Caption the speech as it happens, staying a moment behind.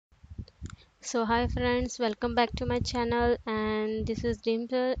So hi friends, welcome back to my channel, and this is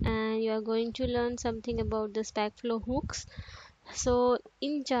Dimple, and you are going to learn something about the Specflow hooks. So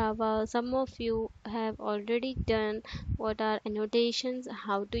in Java, some of you have already done what are annotations,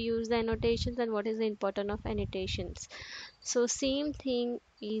 how to use the annotations, and what is the importance of annotations. So same thing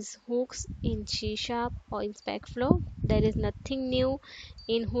is hooks in C Sharp or in Specflow. There is nothing new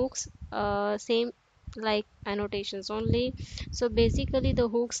in hooks. Same like annotations only. So basically the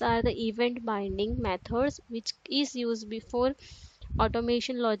hooks are the event binding methods which is used before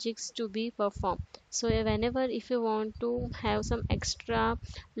automation logics to be performed. So whenever if you want to have some extra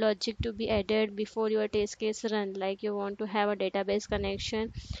logic to be added before your test case run, like you want to have a database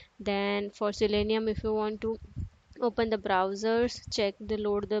connection, then for Selenium if you want to open the browsers, check the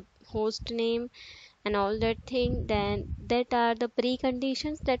load the host name and all that thing, then that are the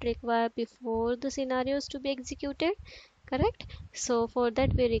preconditions that require before the scenarios to be executed, correct? So for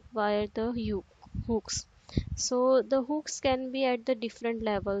that we require the hooks. So the hooks can be at the different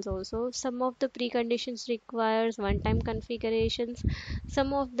levels also. Some of the preconditions requires one-time configurations,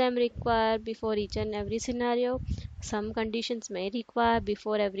 some of them require before each and every scenario, some conditions may require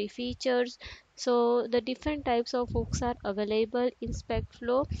before every features. So the different types of hooks are available in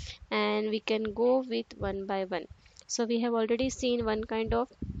Specflow, and we can go with one by one. So we have already seen one kind of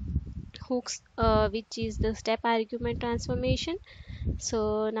hooks, which is the step argument transformation.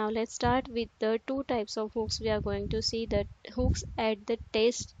 So now let's start with the two types of hooks. We are going to see that hooks at the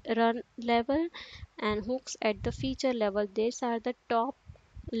test run level and hooks at the feature level. These are the top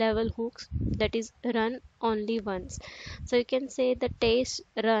level hooks, that is run only once. So you can say the test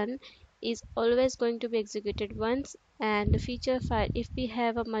run is always going to be executed once, and the feature file, if we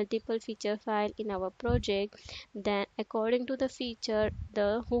have a multiple feature file in our project, then according to the feature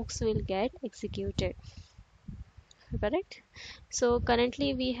the hooks will get executed, correct? So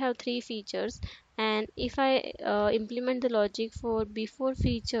currently we have three features, and if I implement the logic for before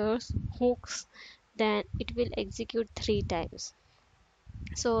features hooks, then it will execute three times.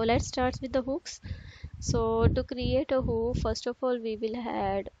 So let's start with the hooks. So to create a hook, first of all we will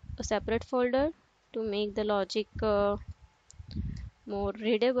add a separate folder to make the logic more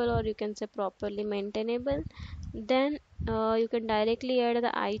readable, or you can say properly maintainable. Then you can directly add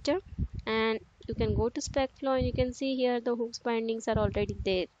the item, and you can go to Specflow and you can see here the hooks bindings are already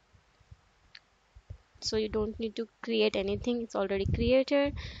there, so you don't need to create anything, it's already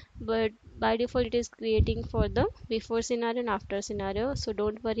created. But by default it is creating for the before scenario and after scenario, so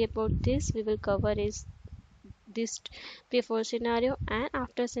don't worry about this. We will cover is this before scenario and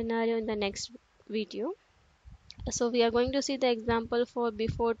after scenario in the next video. So we are going to see the example for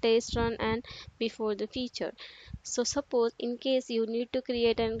before test run and before the feature. So suppose in case you need to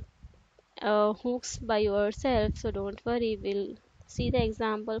create an hooks by yourself, so don't worry, we'll see the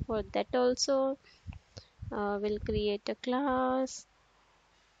example for that also. We'll create a class.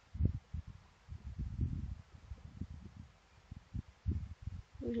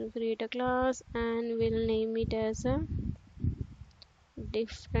 We'll create a class and we'll name it as a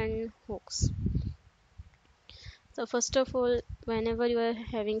different hooks. So first of all, whenever you are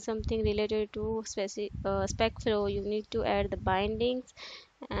having something related to Specflow, you need to add the bindings,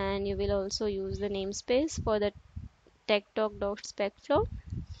 and you will also use the namespace for the techtalk.specflow.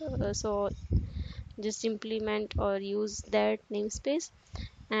 So just implement or use that namespace,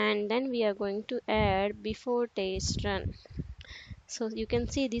 and then we are going to add before test run. So you can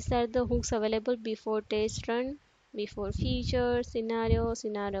see these are the hooks available before test run, before feature, scenario,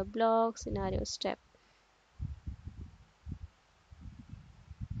 scenario block, scenario step.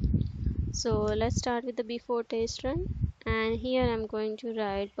 So let's start with the before test run, and here I'm going to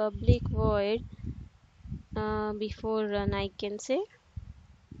write public void before run, I can say.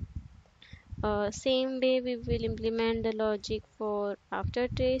 Same way we will implement the logic for after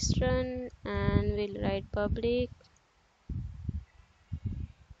test run, and we'll write public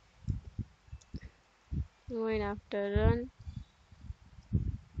void after run.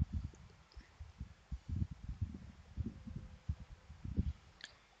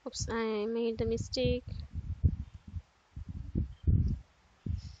 Oops, I made the mistake.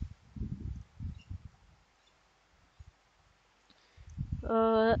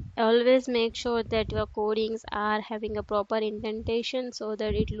 Always make sure that your codings are having a proper indentation so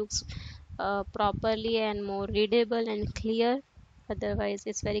that it looks properly and more readable and clear. Otherwise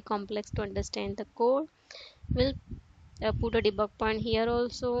it's very complex to understand the code. We'll put a debug point here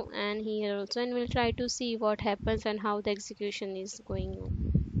also and here also, and we'll try to see what happens and how the execution is going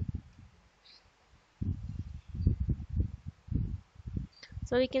on.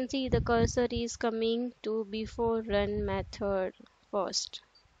 So we can see the cursor is coming to before run method first.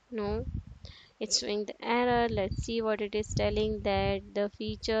 No, It's showing the error. Let's see what it is telling, that the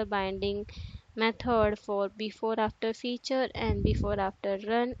feature binding method for before after feature and before after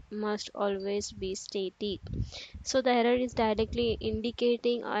run must always be static. So the error is directly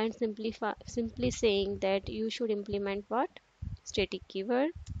indicating and simply saying that you should implement what? Static keyword.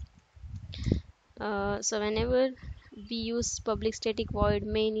 So whenever we use public static void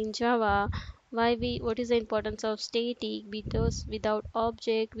main in Java, what is the importance of static? Because without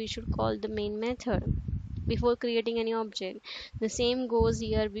object we should call the main method before creating any object. The same goes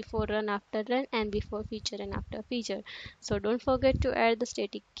here before run, after run, and before feature and after feature. So don't forget to add the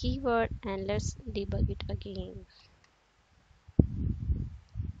static keyword, and let's debug it again.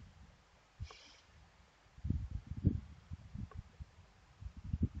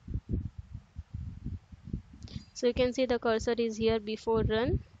 So you can see the cursor is here before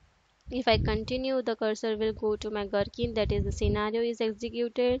run. If I continue, the cursor will go to my gherkin, that is the scenario is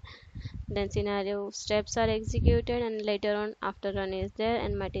executed, then scenario steps are executed, and later on after run is there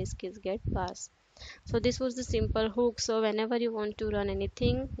and my test case get passed. So this was the simple hook. So whenever you want to run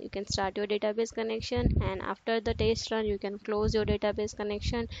anything, you can start your database connection, and after the test run you can close your database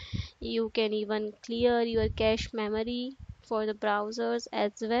connection. You can even clear your cache memory for the browsers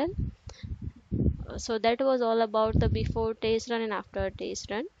as well. So that was all about the before test run and after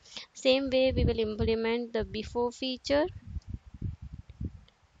test run. Same way we will implement the before feature.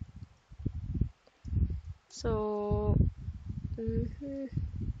 So mhm,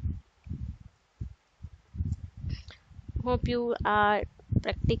 hope you are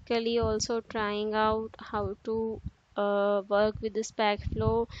practically also trying out how to work with the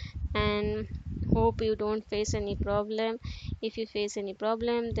Specflow, and hope you don't face any problem. If you face any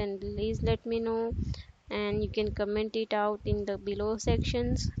problem, then please let me know, and you can comment it out in the below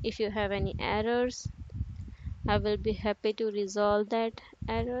sections. If you have any errors, I will be happy to resolve that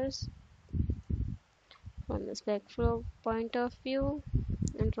errors from the Specflow point of view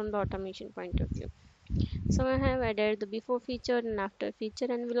and from the automation point of view. So I have added the before feature and after feature,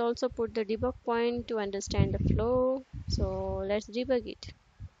 and we'll also put the debug point to understand the flow. So let's debug it.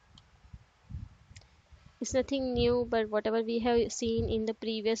 It's nothing new, but whatever we have seen in the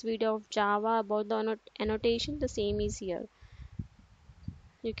previous video of Java about the annotation, the same is here.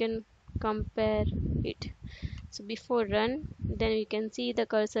 You can compare it. So before run, then you can see the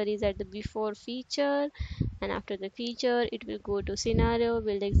cursor is at the before feature, and after the feature it will go to scenario,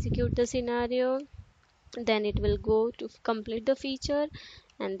 will execute the scenario, then it will go to complete the feature,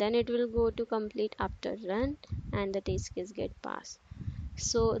 and then it will go to complete after run, and the test case get passed.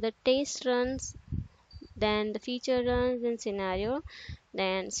 So the test runs, then the feature runs, then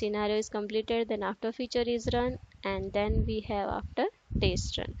scenario is completed, then after feature is run, and then we have after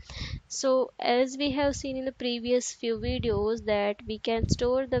test run. So as we have seen in the previous few videos, that we can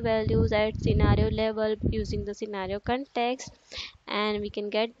store the values at scenario level using the scenario context, and we can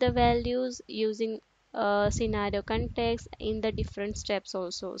get the values using scenario context in the different steps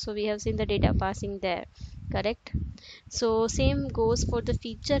also. So we have seen the data passing there, correct? So same goes for the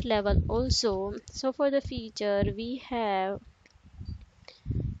feature level also. So for the feature we have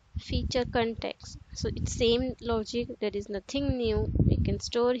feature context. So it's same logic, there is nothing new. We can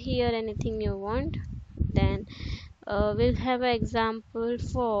store here anything you want. Then we'll have an example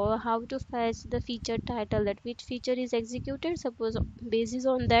for how to fetch the feature title, that which feature is executed. Suppose basis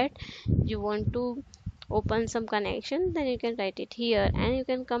on that you want to open some connection, then you can write it here, and you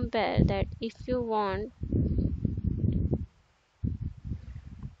can compare that if you want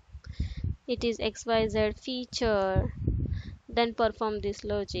it is xyz feature, then perform this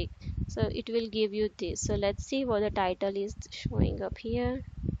logic. So it will give you this. So let's see what the title is showing up here.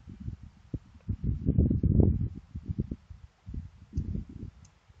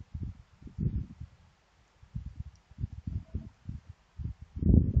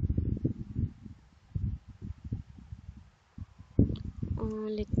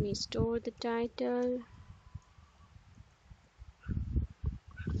 Let me store the title,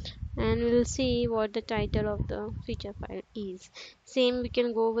 and we'll see what the title of the feature file is. Same, we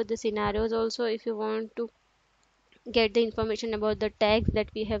can go with the scenarios also. If you want to get the information about the tags that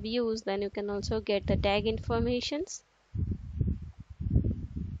we have used, then you can also get the tag informations.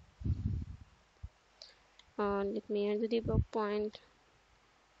 Let me add the debug point.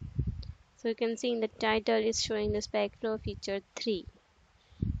 So you can see in the title is showing the Specflow feature 3,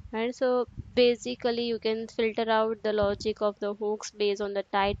 right? So basically you can filter out the logic of the hooks based on the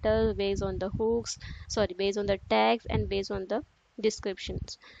title, based on the hooks, sorry, based on the tags, and based on the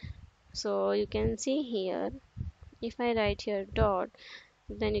descriptions. So you can see here, if I write here dot,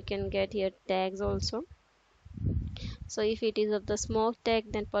 then you can get here tags also. So if it is of the smoke tech,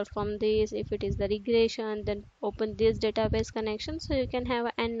 then perform this. If it is the regression, then open this database connection. So you can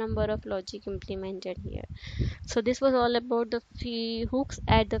have n number of logic implemented here. So this was all about the hooks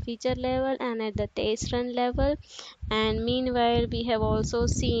at the feature level and at the test run level. And meanwhile, we have also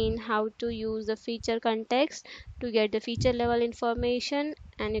seen how to use the feature context to get the feature level information,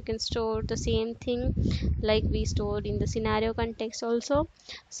 and you can store the same thing like we stored in the scenario context also.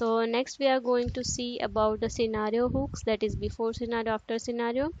 So next we are going to see about the scenario hooks, that is before scenario, after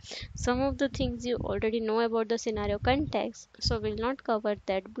scenario. Some of the things you already know about the scenario context, so we'll not cover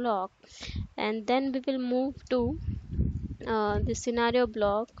that block. And then we will move to the scenario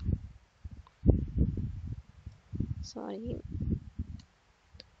block. Sorry.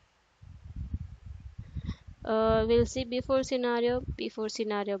 We'll see before scenario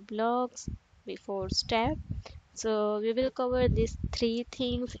blocks, before step. So we will cover these three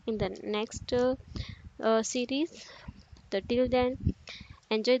things in the next series. So till then,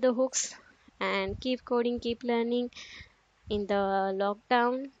 enjoy the hooks and keep coding, keep learning in the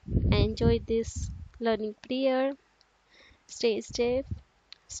lockdown. Enjoy this learning period. Stay safe,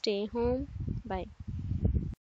 stay home. Bye.